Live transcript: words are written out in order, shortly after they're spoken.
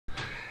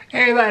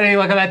Hey everybody,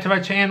 welcome back to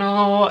my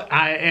channel.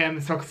 I am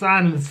Mr.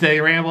 San and this is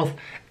DailyRambles.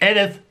 It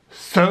is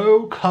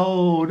so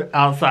cold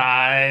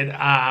outside,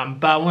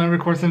 but I want to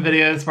record some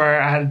videos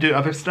where I had to do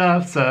other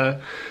stuff,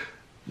 so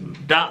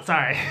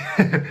sorry.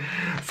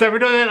 So we're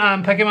doing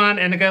Pokemon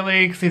Indigo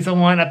League Season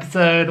 1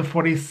 Episode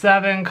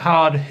 47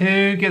 called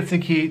Who Gets to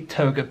Keep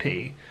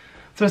Togepi?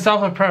 So it's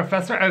off with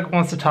Professor Oak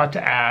wants to talk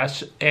to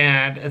Ash,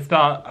 and it's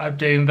about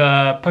updating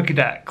the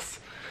Pokedex.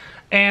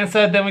 And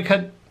so then we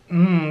cut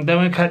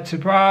to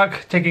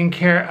Brock taking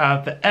care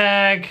of the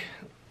egg,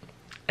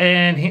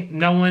 and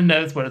no one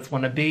knows what it's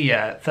going to be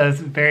yet. So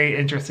it's very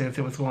interesting to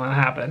see what's going to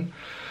happen.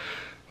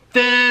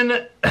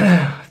 Then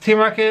Team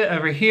Rocket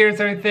overhears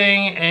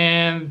everything,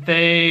 and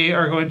they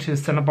are going to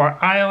Cinnabar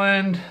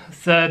Island.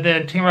 So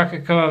then Team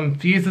Rocket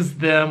confuses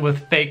them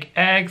with fake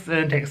eggs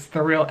and takes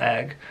the real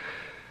egg.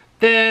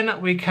 Then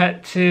we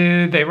cut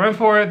to, they run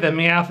for it, the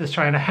Meowth is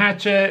trying to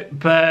hatch it,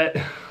 but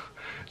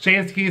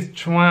Jansky's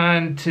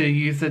trying to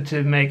use it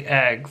to make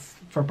eggs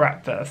for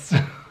breakfast.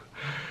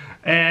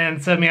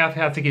 And so Meowth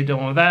has to keep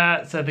doing with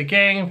that. So the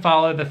gang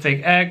follow the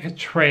fake egg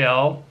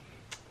trail,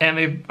 and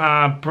they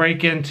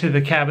break into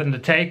the cabin to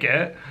take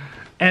it.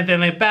 And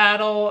then they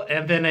battle,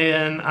 and then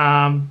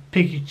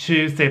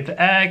Pikachu saves the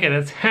egg, and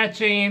it's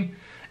hatching,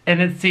 and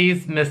it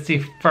sees Misty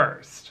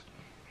first.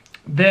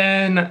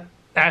 Then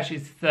Ash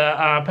sees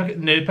the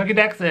new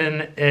Pokedex,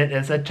 and it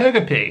is a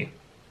Togepi.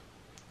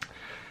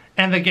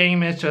 And the gang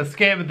managed to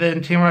escape, but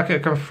then Team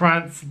Rocket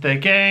confronts the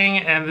gang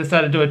and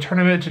decide to do a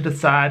tournament to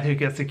decide who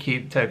gets to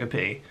keep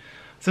Togepi.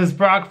 So it's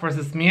Brock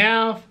versus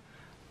Meowth,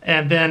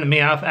 and then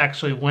Meowth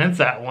actually wins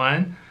that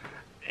one.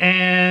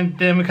 And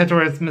then we cut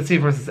towards Misty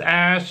versus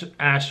Ash.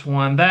 Ash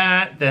won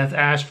that. Then it's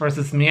Ash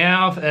versus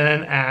Meowth,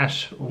 and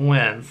Ash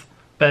wins.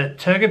 But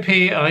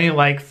Togepi only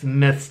likes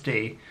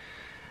Misty.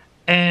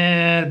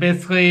 And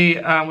basically,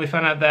 we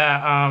found out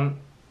that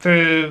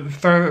through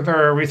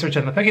further research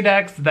in the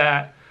Pokedex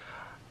that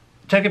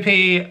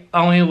Togepi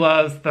only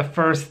loves the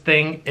first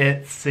thing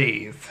it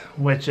sees,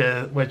 which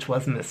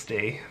was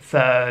Misty.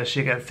 So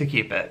she gets to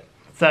keep it.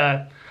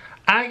 So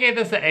I gave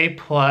this an A+.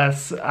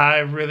 I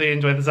really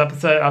enjoyed this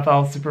episode. I thought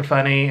it was super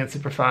funny and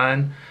super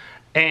fun.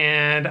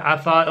 And I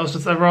thought it was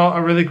just overall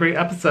a really great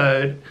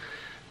episode.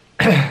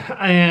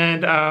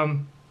 And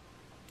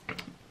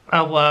I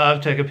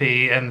love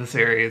Togepi in the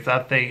series.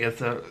 I think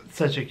it's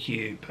such a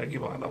cute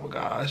Pokemon. Oh my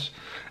gosh.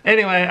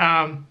 Anyway,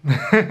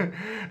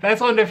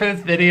 that's one for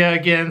this video.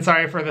 Again,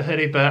 sorry for the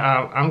hoodie, but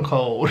I'm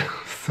cold.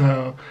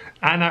 So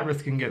I'm not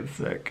risking getting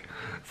sick.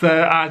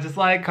 So just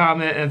like,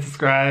 comment, and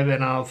subscribe,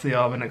 and I'll see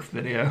y'all in the next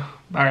video.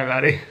 Bye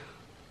everybody.